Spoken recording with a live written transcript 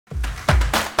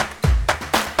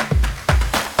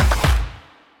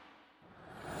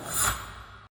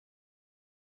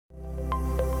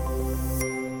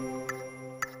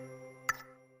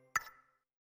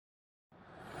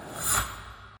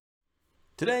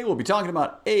Today we'll be talking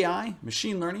about AI,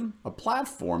 machine learning, a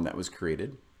platform that was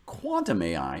created, quantum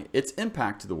AI, its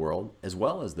impact to the world, as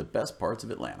well as the best parts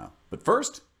of Atlanta. But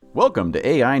first, welcome to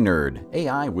AI Nerd,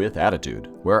 AI with Attitude,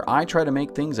 where I try to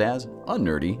make things as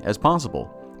unnerdy as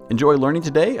possible. Enjoy learning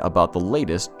today about the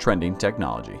latest trending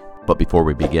technology. But before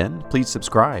we begin, please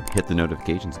subscribe, hit the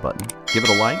notifications button, give it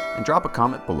a like, and drop a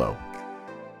comment below.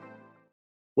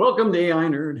 Welcome to AI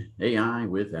Nerd, AI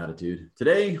with Attitude.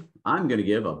 Today, I'm going to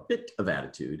give a bit of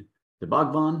attitude to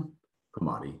Bhagwan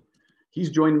Komati. He's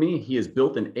joined me. He has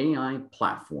built an AI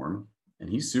platform, and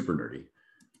he's super nerdy.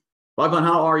 Bhagwan,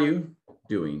 how are you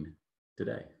doing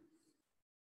today?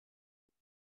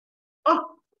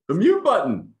 Oh, the mute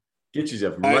button. Get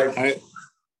yourself right.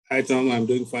 Hi, Tom. I'm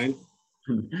doing fine.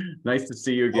 Nice to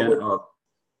see you again. How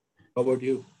about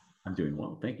you? I'm doing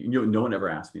well. Thank you. No one ever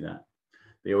asked me that.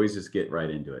 They always just get right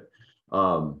into it.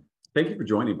 Thank you for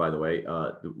joining, by the way.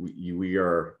 We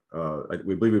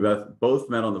believe we both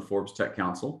met on the Forbes Tech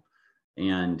Council,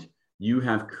 and you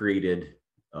have created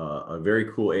a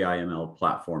very cool AI ML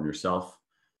platform yourself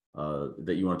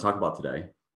that you want to talk about today.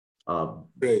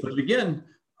 Great. But to begin,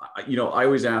 I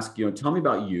always ask, tell me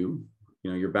about you,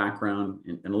 your background,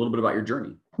 and a little bit about your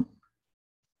journey.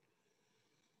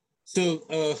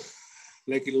 So,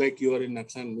 like you are in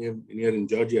Atlanta, you're in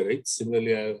Georgia, right?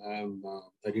 Similarly,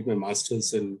 I did my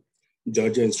master's in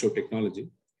Georgia Institute of Technology.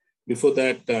 Before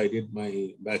that, I did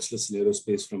my bachelor's in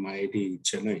aerospace from IIT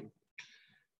Chennai.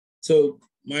 So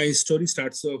my story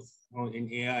starts off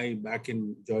in AI back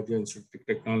in Georgia Institute of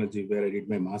Technology, where I did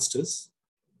my master's.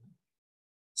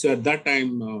 So at that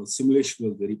time, simulation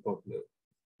was very popular,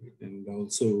 right? And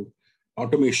also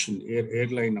automation,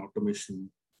 airline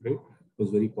automation, right, was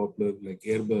very popular, like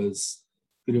Airbus.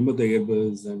 You remember the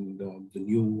Airbus and the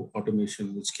new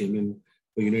automation which came in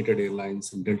for United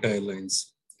Airlines and Delta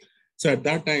Airlines. So at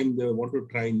that time, they wanted to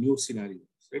try new scenarios.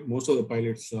 Right? Most of the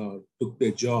pilots took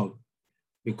their job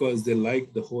because they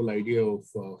liked the whole idea of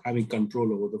having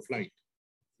control over the flight.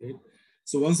 Right?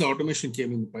 So once the automation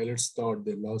came in, the pilots thought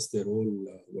they lost their whole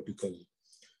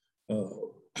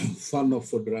fun of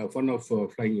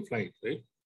flying a flight, right?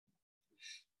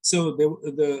 So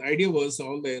the idea was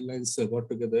all the airlines got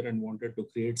together and wanted to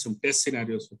create some test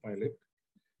scenarios for pilot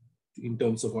in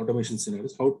terms of automation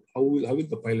scenarios. How will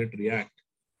the pilot react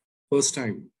first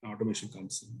time automation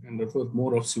comes in? And that was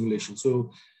more of simulation.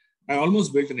 So I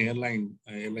almost built an airline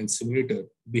simulator.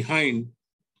 Behind,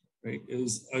 right,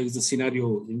 is the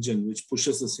scenario engine which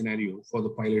pushes the scenario for the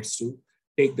pilots to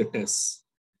take the tests,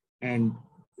 and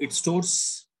it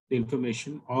stores the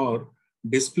information or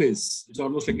displays. It's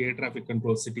almost like air traffic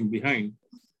control sitting behind.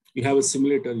 You have a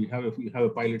simulator, you have a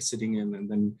pilot sitting in, and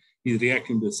then he's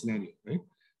reacting to the scenario, right?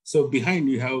 So behind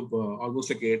you have almost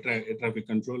like air traffic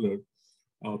controller,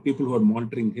 people who are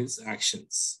monitoring his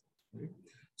actions, right?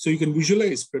 So you can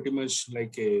visualize pretty much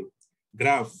like a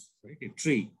graph, right? A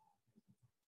tree.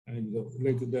 And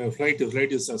like the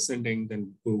flight is ascending,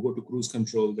 then go to cruise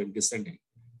control, then descending.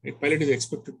 A pilot is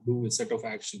expected to do a set of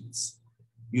actions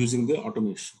using the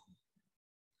automation.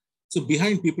 So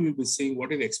behind, people will be seeing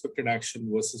what is the expected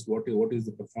action versus what is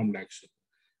the performed action,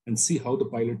 and see how the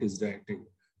pilot is reacting.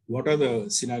 What are the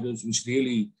scenarios which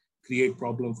really create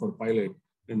problem for pilot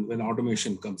when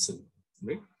automation comes in,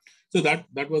 right? So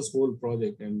that was whole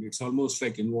project, and it's almost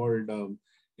like involved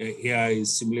AI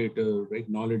simulator, right?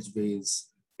 Knowledge base,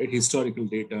 right? Historical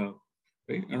data,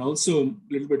 right? And also a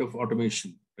little bit of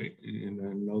automation, right?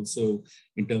 And also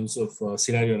in terms of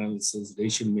scenario analysis,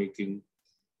 decision making.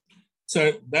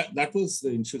 So that was the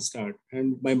initial start.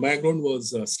 And my background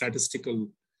was statistics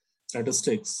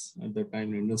at the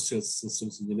time, industrial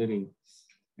systems engineering.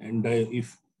 And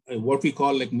what we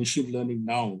call like machine learning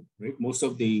now, right? Most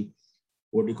of the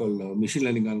what we call machine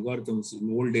learning algorithms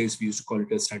in old days, we used to call it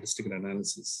as statistical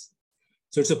analysis.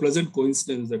 So it's a pleasant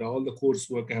coincidence that all the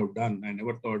coursework I have done, I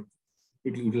never thought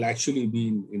it will actually be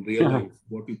in real life,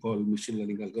 what we call machine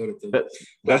learning algorithm.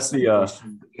 That's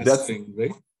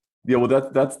right? Yeah, well,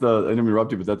 that's the, I didn't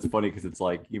interrupt you, but that's funny because it's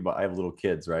like, I have little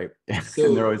kids, right? So,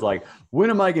 and they're always like,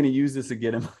 when am I going to use this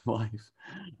again in my life?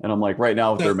 And I'm like, right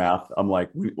now with their math, I'm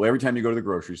like, well, every time you go to the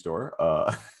grocery store,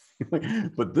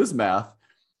 but this math,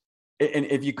 and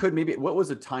if you could, maybe, what was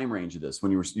the time range of this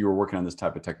when you were working on this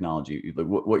type of technology? Like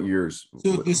what years?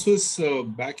 So this was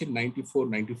back in 94,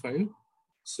 95.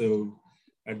 So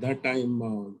at that time,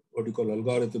 what we call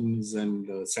algorithms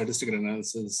and statistical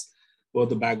analysis were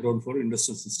the background for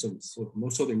industrial systems. So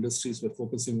most of the industries were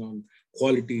focusing on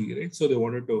quality, right? So they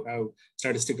wanted to have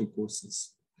statistical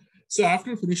courses. So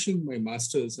after finishing my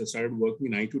master's, I started working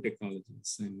in I2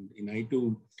 technologies. And in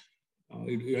I2,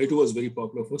 I2 was very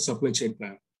popular for supply chain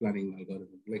planning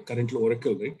algorithm, like currently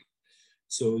Oracle, right?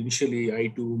 So initially, I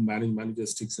too managed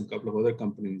Logistics and a couple of other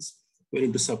companies were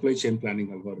into supply chain planning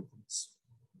algorithms.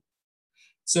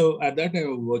 So at that time,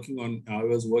 I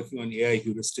was working on AI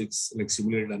heuristics like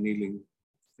simulated annealing,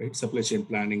 right? Supply chain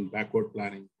planning, backward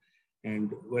planning,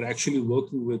 and we're actually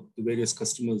working with various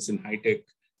customers in high tech,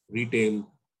 retail,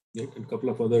 right, and a couple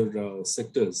of other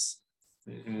sectors,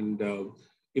 and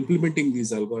implementing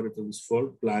these algorithms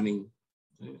for planning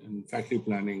and factory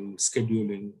planning,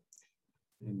 scheduling,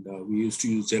 and we used to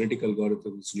use genetic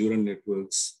algorithms, neural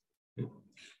networks. Right?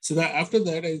 So that after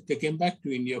that, I came back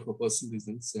to India for personal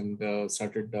reasons and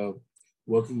started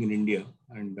working in India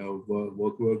and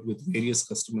worked with various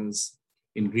customers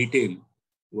in retail,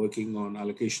 working on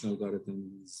allocation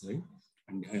algorithms, right?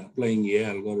 And applying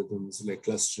AI algorithms like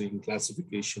clustering,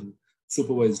 classification,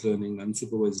 supervised learning,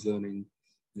 unsupervised learning,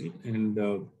 right?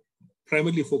 And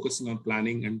primarily focusing on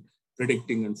planning and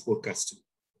predicting and forecasting,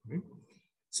 right?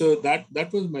 So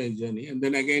that was my journey. And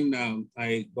then again,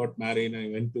 I got married and I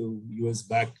went to US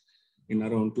back in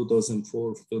around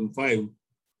 2004, 2005.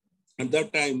 At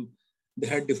that time, they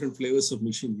had different flavors of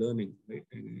machine learning, right?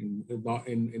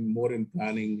 In more in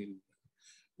planning,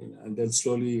 and then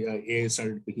slowly AI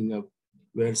started picking up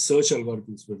where search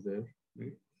algorithms were there,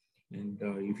 right? And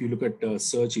if you look at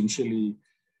search initially,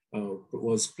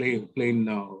 was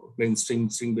plain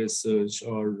string-based search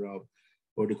or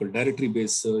what you call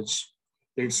directory-based search.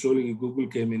 Then slowly Google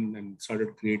came in and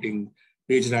started creating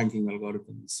page ranking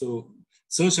algorithms. So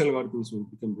search algorithms will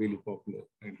become really popular.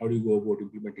 And how do you go about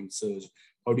implementing search?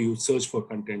 How do you search for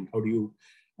content? How do you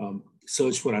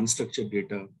search for unstructured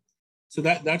data? So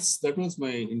that was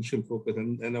my initial focus,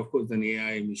 and of course then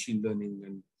AI, machine learning,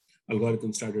 and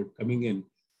algorithms started coming in,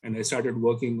 and I started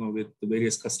working with the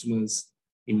various customers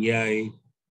in AI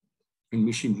and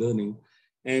machine learning,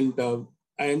 and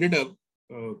I ended up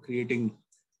creating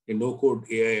a no-code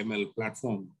AI ML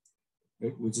platform,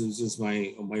 right, which is just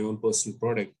my own personal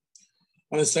product.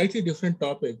 On a slightly different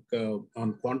topic,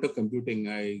 on quantum computing,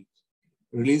 I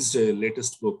released a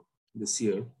latest book this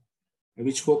year,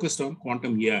 which focused on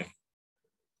quantum AI.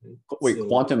 Right? Wait, so,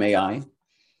 quantum AI?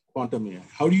 Quantum AI.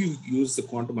 How do you use the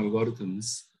quantum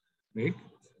algorithms, right?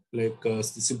 Like the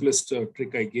simplest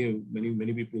trick I give,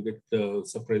 many people get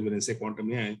surprised when I say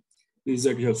quantum AI, is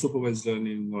that you have supervised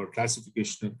learning or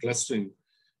classification or clustering.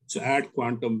 So add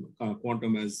quantum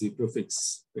as the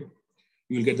prefix, right?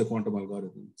 You'll get the quantum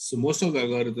algorithm. So most of the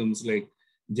algorithms like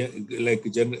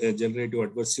generative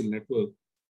adversarial network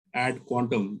add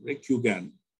quantum, like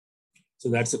QGAN. So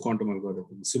that's a quantum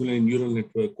algorithm. Similarly, neural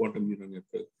network, quantum neural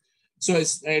network. So I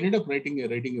ended up writing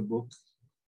a book,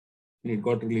 and it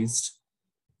got released,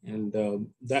 and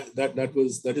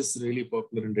that is really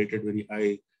popular and rated very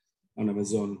high on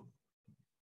Amazon.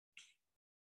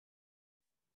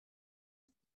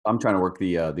 I'm trying to work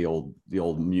the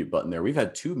old mute button there. We've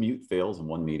had 2 mute fails in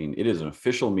one meeting. It is an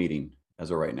official meeting as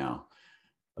of right now.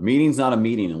 A meeting's not a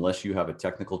meeting unless you have a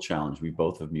technical challenge. We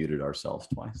both have muted ourselves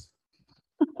twice.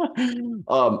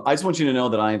 I just want you to know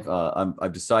that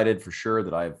I've decided for sure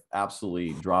that I've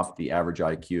absolutely dropped the average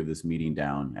IQ of this meeting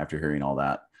down after hearing all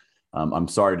that. I'm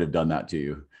sorry to have done that to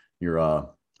you.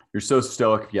 You're so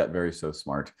stoic yet very so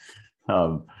smart.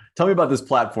 Tell me about this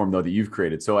platform though that you've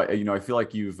created. So I feel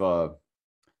like you've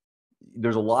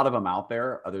there's a lot of them out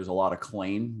there. There's a lot of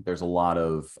claim. There's a lot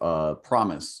of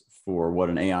promise for what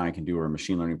an AI can do or a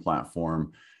machine learning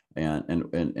platform,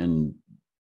 and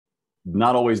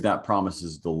not always that promise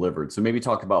is delivered. So maybe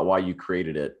talk about why you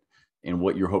created it and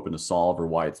what you're hoping to solve, or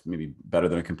why it's maybe better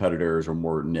than a competitor's or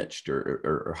more niched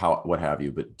or how, what have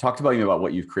you. But talk about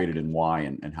what you've created and why,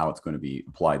 and how it's going to be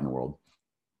applied in the world.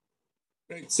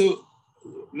 Right. So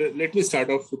let me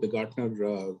start off with the Gartner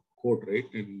quote, right?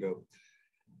 And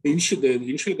the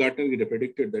initial Gartner data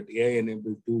predicted that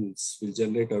AI-enabled tools will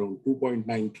generate around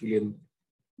 $2.9 trillion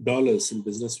in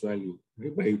business value,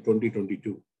 right, by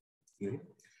 2022. Right?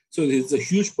 So there's a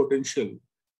huge potential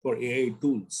for AI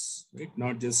tools, right?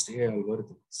 Not just AI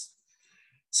algorithms.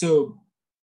 So,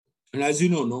 and as you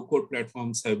know, no-code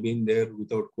platforms have been there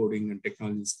without coding and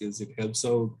technology skills. It helps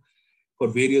out for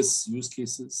various use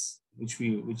cases which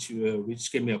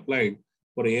can be applied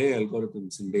for AI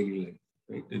algorithms in daily life,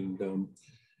 right? And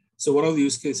so one of the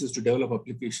use cases is to develop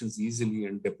applications easily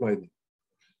and deploy them.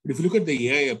 But if you look at the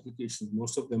AI applications,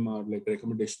 most of them are like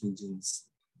recommendation engines,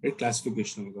 right?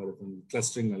 Classification algorithms,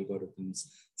 clustering algorithms,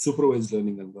 supervised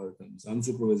learning algorithms,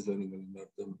 unsupervised learning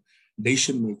algorithms,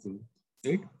 decision making,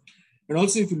 right? And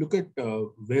also, if you look at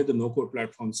where the no-code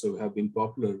platforms have been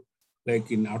popular, like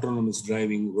in autonomous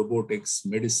driving, robotics,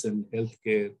 medicine,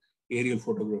 healthcare, aerial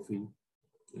photography,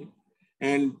 right?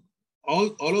 And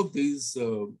all of these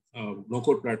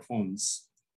no-code platforms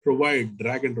provide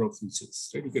drag and drop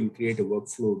features, right? You can create a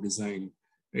workflow design,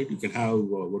 right? You can have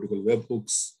what you call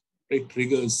webhooks, right?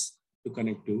 Triggers to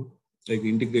connect to, like the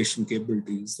integration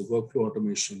capabilities, the workflow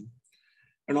automation,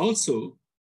 and also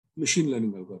machine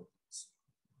learning algorithms.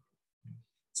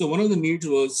 So one of the needs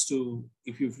was to,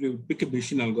 if you pick a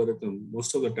machine algorithm,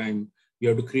 most of the time you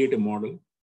have to create a model,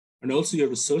 and also you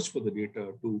have to search for the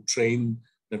data to train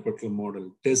that particular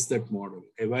model, test that model,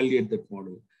 evaluate that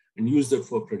model, and use that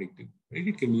for predicting. Right?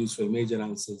 It can be used for image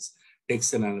analysis,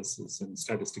 text analysis, and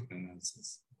statistical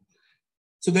analysis.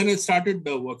 So then I started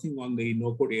working on the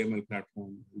no-code AML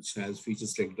platform, which has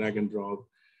features like drag and drop,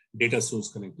 data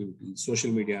source connectivity,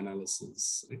 social media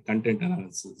analysis, content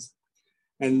analysis.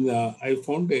 And I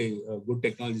found a good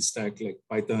technology stack like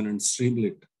Python and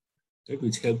Streamlit, right,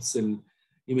 which helps in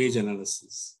image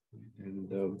analysis. And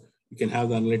you can have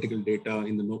the analytical data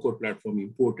in the no-code platform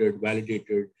imported,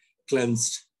 validated,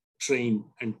 cleansed, trained,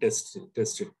 and tested.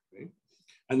 Right?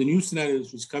 And the new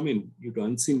scenarios which come in due to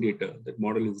unseen data, that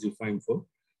model is refined for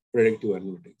predictive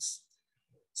analytics.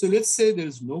 So let's say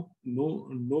there's no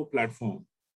platform,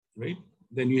 right?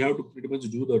 Then you have to pretty much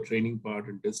do the training part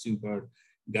and testing part,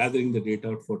 gathering the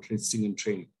data for testing and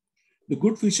training. The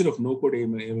good feature of no-code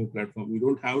AML platform, you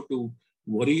don't have to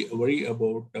worry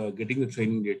about getting the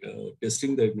training data,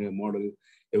 testing the model,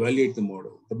 evaluate the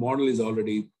model. The model is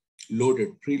already loaded,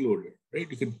 preloaded, right?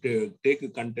 You can take the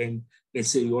content. Let's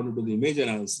say you want to do the image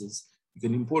analysis. You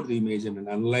can import the image and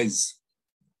analyze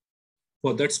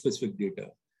for that specific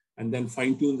data, and then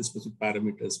fine-tune the specific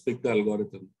parameters, pick the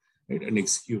algorithm, right, and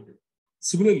execute it.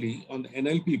 Similarly, on the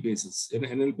NLP basis, in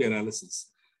NLP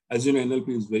analysis, as you know, NLP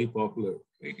is very popular,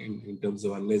 right, in terms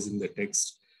of analyzing the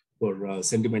text for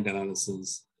sentiment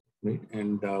analysis, right,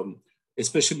 and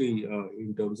especially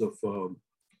in terms of what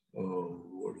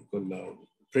you call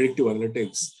predictive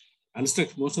analytics.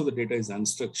 Most of the data is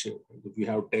unstructured. If you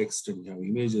have text and you have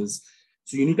images,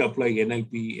 so you need to apply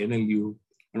NLP, NLU,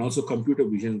 and also computer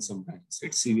vision sometimes,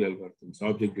 right? CV algorithms,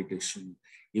 object detection,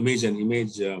 image and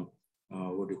image,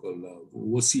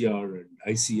 OCR and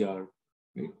ICR,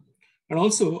 right? And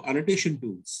also annotation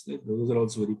tools. Right? Those are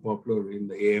also very popular in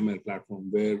the AML platform,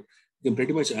 where you can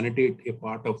pretty much annotate a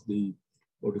part of the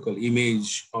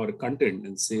image or content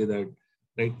and say that,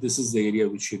 right, this is the area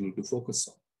which you need to focus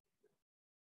on.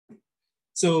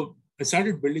 So I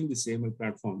started building this AML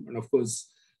platform, and of course,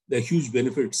 there are huge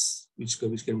benefits which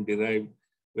can be derived,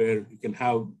 where you can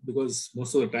have, because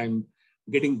most of the time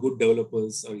getting good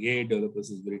developers or AI developers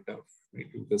is very tough, right?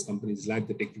 Because companies lack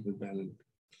the technical talent.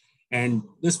 And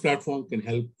this platform can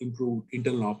help improve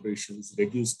internal operations,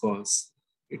 reduce costs.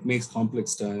 It makes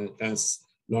complex tasks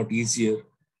a lot easier.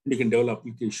 And you can develop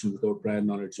applications without prior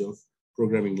knowledge of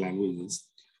programming languages.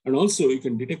 And also you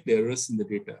can detect the errors in the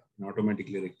data and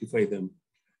automatically rectify them,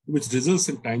 which results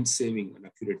in time saving and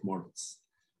accurate models.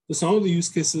 So some of the use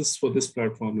cases for this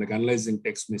platform, like analyzing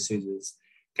text messages,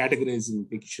 categorizing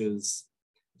pictures,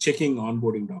 checking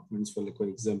onboarding documents for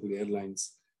example,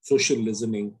 airlines, social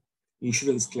listening,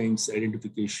 insurance claims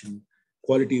identification,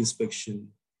 quality inspection,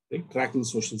 right? Tracking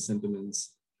social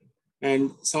sentiments.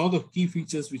 And some of the key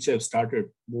features which I've started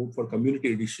more for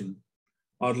community edition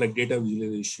are like data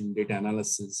visualization, data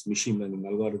analysis, machine learning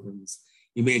algorithms,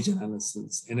 image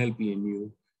analysis,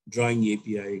 NLP-NU, drawing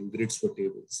API, and grids for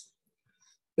tables.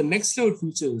 The next level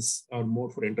features are more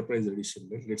for enterprise edition,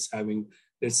 right?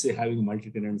 Let's say having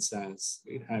multi-tenant SaaS,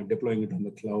 right? Deploying it on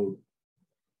the cloud,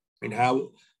 and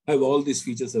have all these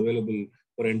features available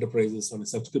for enterprises on a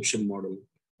subscription model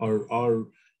or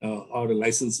a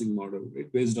licensing model,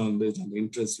 right? based on the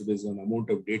interest, based on amount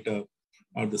of data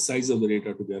or the size of the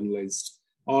data to be analyzed,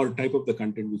 or type of the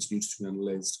content which needs to be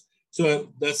analyzed. So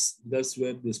that's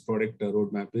where this product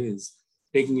roadmap is,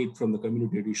 taking it from the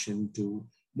community edition to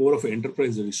more of an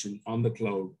enterprise edition on the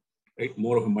cloud, right?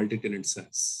 More of a multi-tenant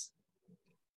SaaS.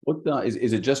 What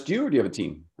is it just you, or do you have a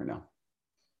team right now?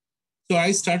 So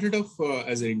I started off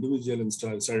as an individual and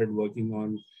started working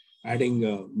on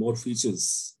adding more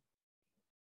features.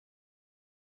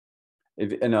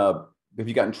 Have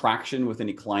you gotten traction with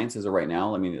any clients as of right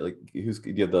now? I mean, like, do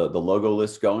you have the logo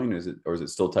list going? Is it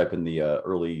still type in the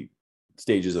early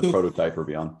stages of prototype or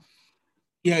beyond?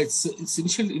 Yeah, it's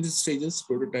initial in the stages,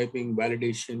 prototyping,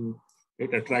 validation,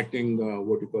 right? Attracting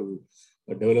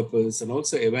developers, and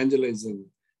also evangelizing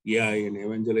AI and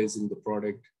evangelizing the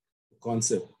product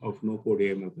concept of no-code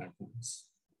AML platforms.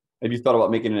 Have you thought about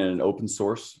making it an open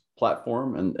source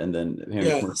platform and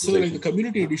then? So like the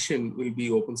community edition will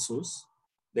be open source.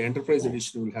 The enterprise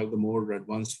edition will have the more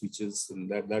advanced features, and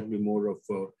that will be more of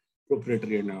a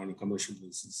proprietary and on a commercial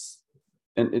basis.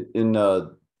 And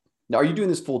now, are you doing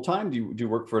this full time? Do you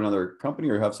work for another company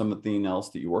or have something else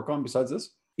that you work on besides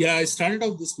this? Yeah, I started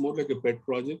out this more like a pet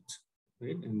project,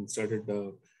 right? And started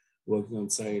working on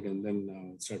site, and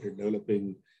then started developing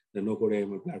the no-code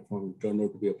AML platform. It turned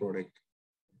out to be a product.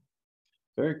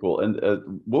 Very cool. And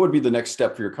what would be the next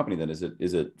step for your company then?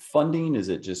 Is it funding? Is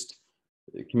it just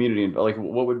community? Like,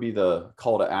 what would be the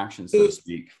call to action, so to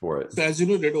speak, for it? So as you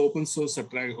know, that open source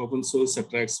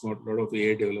attracts a lot of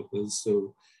AI developers.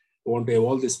 So we want to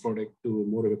evolve this product to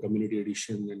more of a community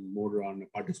edition and more on a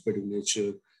participative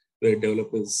nature, where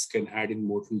developers can add in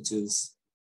more features,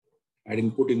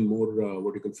 put in more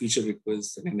what you call feature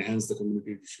requests, and enhance the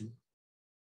community edition.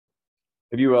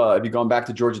 Have you gone back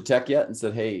to Georgia Tech yet and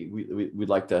said, hey,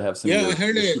 we'd like to have some of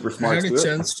your super smarts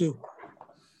do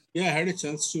it? I had a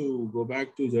chance to go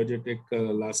back to Georgia Tech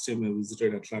last time I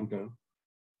visited Atlanta.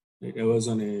 I was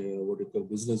on a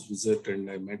business visit, and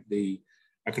I met the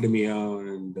academia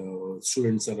and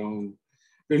students around.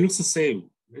 It looks the same,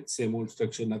 right? Same old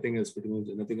structure. Nothing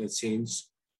has changed.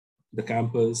 The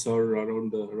campus or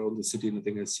around the city,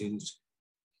 nothing has changed.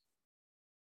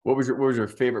 What was your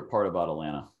favorite part about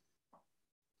Atlanta?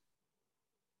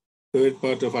 Favorite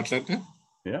part of Atlanta?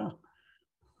 Yeah.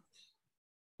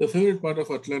 The favorite part of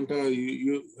Atlanta,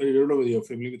 you don't know whether you're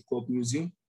familiar with Coke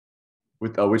Museum.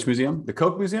 With which museum? The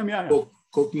Coke Museum? Yeah.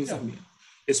 Coke Museum, yeah.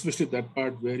 Especially that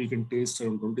part where you can taste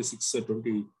around 26 or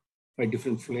 25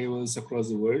 different flavors across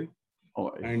the world.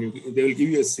 Oh, yeah. And they will give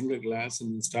you a single glass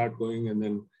and you start going and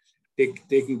then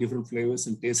taking different flavors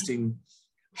and tasting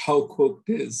how Coke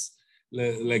is,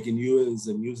 like in US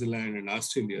and New Zealand and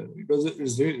Australia. It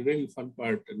was really, really fun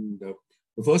part. And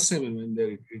the first time I went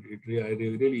there, I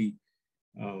really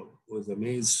was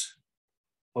amazed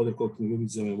how the Coke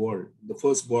Museum evolved. The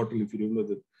first bottle, if you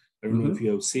remember, I don't know if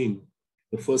you have seen,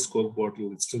 the first Coke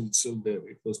bottle, it's still there.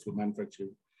 It was manufactured,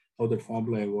 how that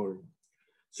formula evolved.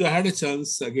 So I had a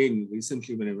chance, again,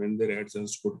 recently when I went there, I had a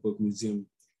chance to go to Coke Museum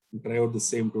and try out the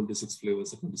same 26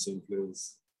 flavors or 27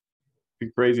 flavors.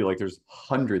 It's crazy. Like there's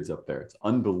hundreds up there. It's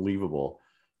unbelievable.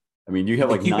 I mean, you have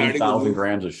like 9,000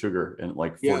 grams of sugar in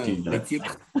like 14 minutes.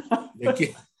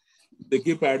 They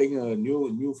keep adding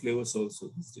new flavors also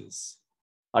these days.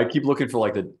 I keep looking for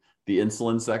like the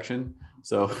insulin section.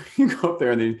 So you go up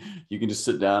there and you can just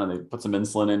sit down and they put some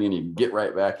insulin in you and you can get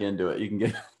right back into it. You can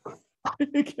get.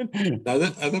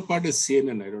 The other part is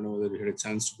CNN. I don't know whether you had a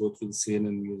chance to go through the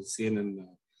CNN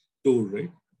tour,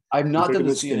 right? I've not done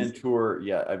the CNN tour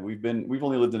yet. We've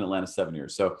only lived in Atlanta 7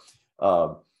 years. So,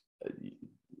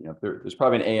 there's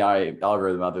probably an AI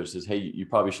algorithm out there that says, hey, you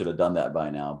probably should have done that by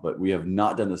now, but we have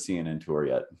not done the CNN tour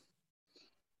yet.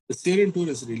 The CNN tour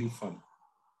is really fun.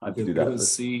 I have to do that. You can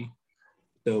see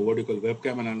the what you call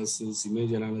webcam analysis,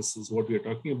 image analysis, what we are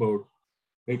talking about.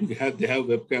 Right? They have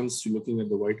webcams looking at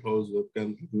the White House,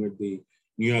 webcams looking at the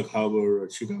New York Harbor or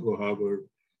Chicago Harbor.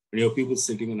 And you have people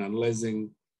sitting and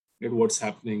analyzing what's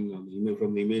happening on the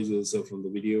from the images or from the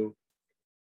video.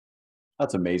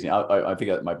 That's amazing. I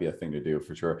think that might be a thing to do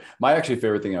for sure. My actually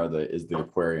favorite thing is the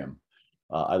aquarium.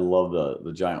 I love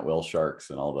the giant whale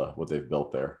sharks and all what they've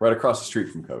built there, right across the street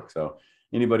from Coke. So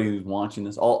anybody who's watching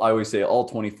this, I always say all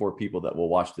 24 people that will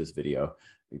watch this video,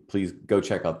 please go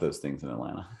check out those things in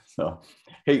Atlanta. So,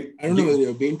 hey, I don't know whether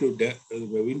you've been to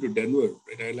Denver.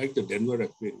 Right? I like the Denver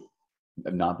aquarium.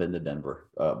 I've not been to Denver.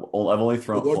 I've only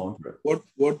flown through it.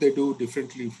 What they do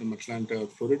differently from Atlanta,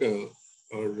 Florida,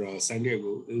 or San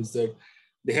Diego is that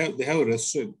they have a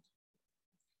restaurant,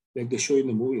 like they show in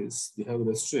the movies. They have a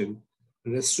restaurant.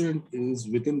 The restaurant is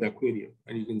within the aquarium,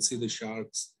 and you can see the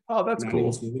sharks. Oh, that's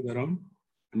cool. Moving around,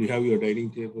 and you have your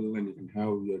dining table, and you can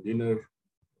have your dinner.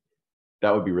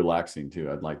 That would be relaxing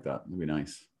too. I'd like that. It'd be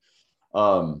nice.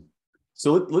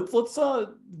 So let's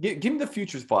give me the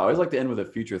future thought. I always like to end with a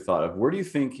future thought of where do you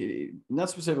think, not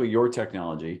specifically your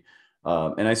technology,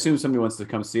 and I assume somebody wants to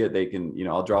come see it, they can,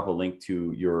 I'll drop a link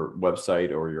to your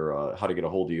website or your how to get a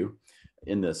hold of you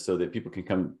in this so that people can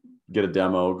come get a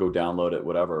demo, go download it,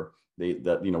 whatever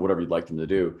whatever you'd like them to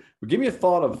do. But give me a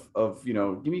thought of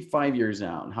give me 5 years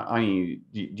out. Do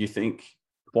you think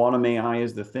quantum AI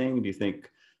is the thing? Do you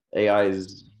think AI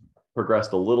is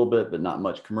progressed a little bit, but not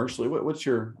much commercially? What's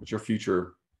your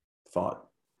future thought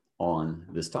on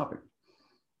this topic?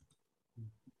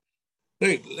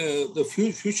 Right. The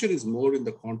future is more in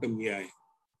the quantum AI.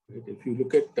 Right? If you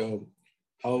look at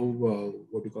how,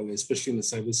 especially in the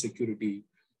cybersecurity,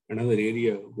 another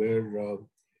area where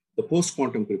the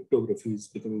post-quantum cryptography is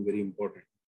becoming very important.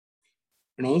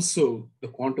 And also the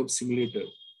quantum simulator,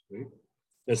 right?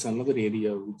 That's another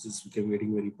area which is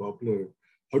getting very popular.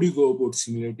 How do you go about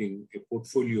simulating a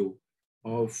portfolio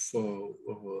of,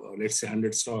 let's say,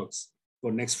 100 stocks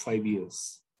for next 5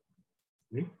 years?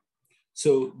 Right?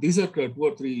 So these are 2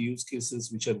 or 3 use cases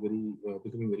which are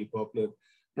becoming very popular.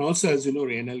 And also, as you know,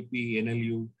 NLP,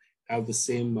 NLU have the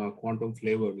same quantum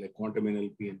flavor, like quantum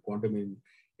NLP and quantum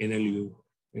NLU,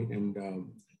 right? And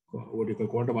what you call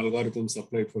quantum algorithms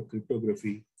applied for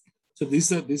cryptography. So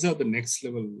these are the next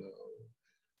level,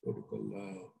 what you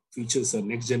call features, or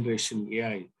next generation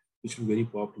AI, which will be very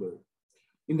popular.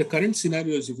 In the current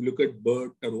scenarios, if you look at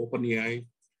BERT or OpenAI,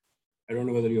 I don't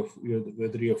know whether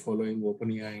you're following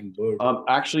OpenAI and BERT.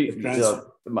 Actually,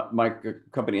 my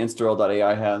company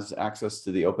Install.ai has access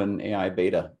to the OpenAI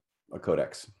beta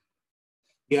codex.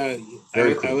 Yeah,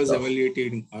 I was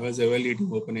evaluating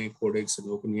OpenAI codex and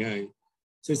OpenAI.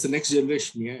 So it's the next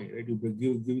generation AI, right?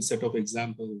 You give a set of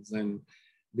examples and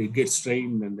they get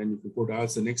trained, and then if you could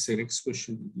ask the next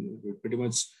question, it pretty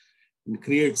much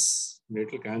creates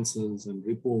network answers and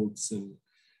reports. And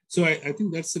so I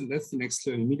think that's the next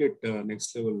level, immediate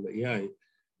next level AI.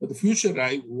 But the future,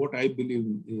 what I believe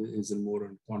is in more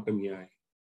on quantum AI,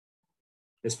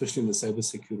 especially in the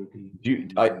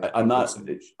cybersecurity.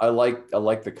 I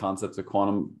like the concepts of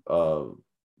quantum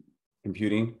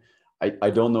computing.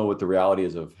 I don't know what the reality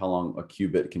is of how long a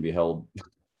qubit can be held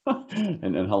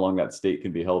and how long that state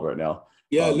can be held right now.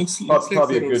 Yeah, looks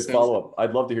probably a good follow-up.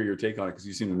 I'd love to hear your take on it because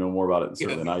you seem to know more about it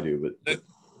than I do. But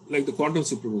like the quantum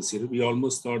supremacy, we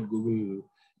almost thought Google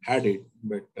had it,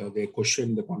 but they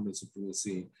questioned the quantum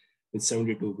supremacy with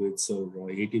 72 bits or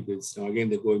 80 bits. Now again,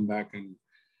 they're going back and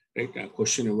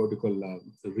question what you call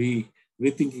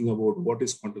rethinking about what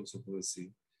is quantum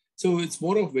supremacy. So it's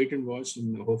more of wait and watch,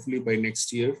 and hopefully by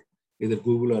next year, either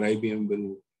Google or IBM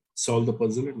will solve the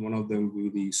puzzle, and one of them will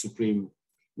be the supreme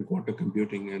in quantum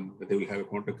computing, and they will have a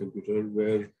quantum computer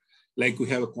where, like we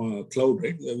have a cloud,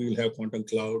 right? We will have quantum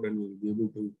cloud, and we'll be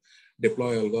able to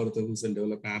deploy algorithms and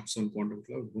develop apps on quantum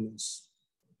cloud. Who knows?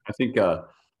 I think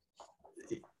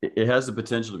it has the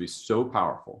potential to be so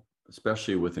powerful,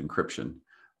 especially with encryption,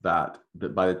 that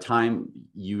by the time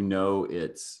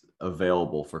it's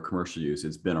available for commercial use,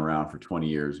 it's been around for 20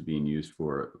 years, being used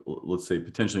for, let's say,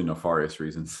 potentially nefarious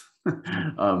reasons.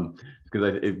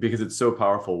 Because it's so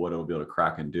powerful, what it'll be able to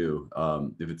crack and do,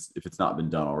 if it's not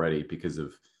been done already, because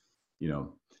of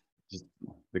just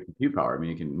the compute power. I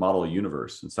mean, you can model a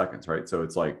universe in seconds, right? So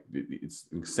it's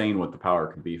insane what the power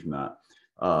can be from that.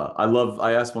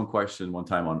 I asked one question one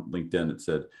time on LinkedIn that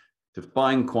said,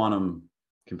 define quantum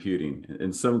computing,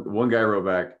 and one guy wrote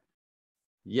back,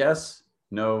 yes,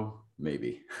 no,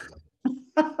 maybe.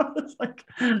 It's like,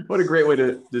 what a great way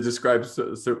to describe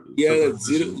zero,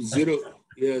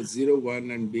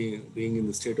 1, and being in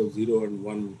the state of 0 and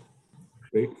 1,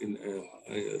 right, in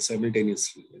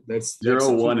simultaneously. That's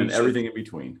 0, 1, and everything in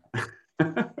between.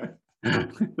 I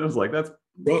was like, that's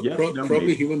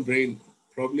probably human brain.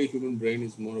 Probably human brain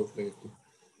is more of a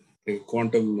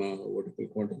quantum,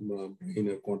 quantum brain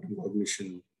or quantum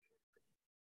cognition.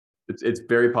 It's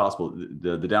very possible.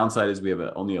 The downside is we have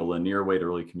only a linear way to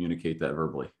really communicate that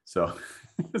verbally. So,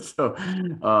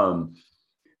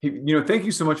 thank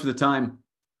you so much for the time.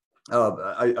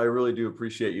 I really do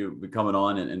appreciate you coming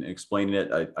on and explaining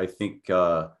it. I think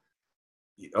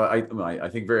I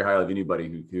think very highly of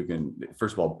anybody who can,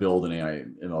 first of all, build an AI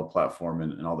ML platform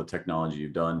and all the technology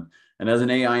you've done. And as an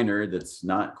AI nerd that's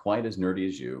not quite as nerdy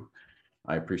as you,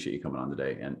 I appreciate you coming on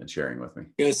today and sharing with me.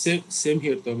 Yeah, same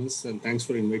here, Thomas. And thanks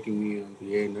for inviting me on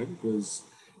the AI Nerd. It was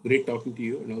great talking to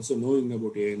you, and also knowing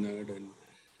about AI Nerd and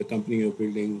the company you're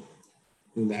building.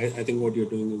 And I think what you're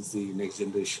doing is the next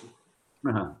generation.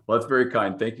 Well, that's very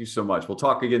kind. Thank you so much. We'll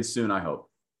talk again soon, I hope.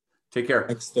 Take care.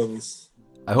 Thanks, Thomas.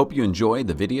 I hope you enjoyed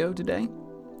the video today.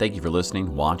 Thank you for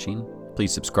listening, watching.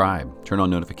 Please subscribe, turn on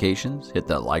notifications, hit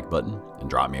that like button, and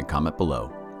drop me a comment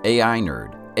below. AI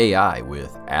Nerd, AI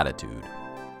with attitude.